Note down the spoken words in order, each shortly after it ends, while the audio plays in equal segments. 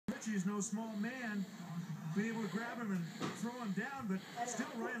Richie's no small man, be able to grab him and throw him down, but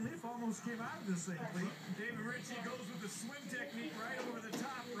still Ryan Leaf almost came out of this thing. David Richie goes with the swim technique right over the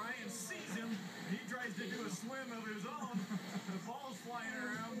top. Ryan sees him. He tries to do a swim of his own. The ball's flying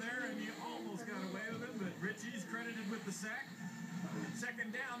around there, and he almost got away with it, but Richie's credited with the sack.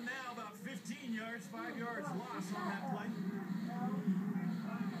 Second down now, about 15 yards, 5 yards loss on that play.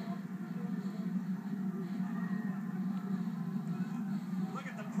 Look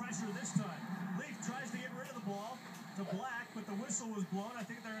at the pressure this time. Leaf tries to get rid of the ball to Black, but the whistle was blown. I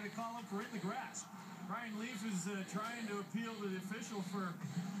think they're going to call him for in the grass. Ryan Leaf is trying to appeal to the official for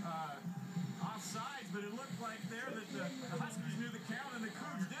offsides, but it looked like there that the Huskies knew the count and the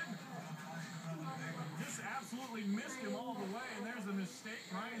Cougs didn't. Just absolutely missed him all the way, and there's a mistake.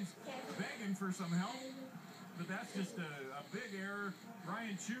 Ryan's begging for some help, but that's just a big error.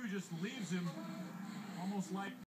 Ryan Chu just leaves him almost like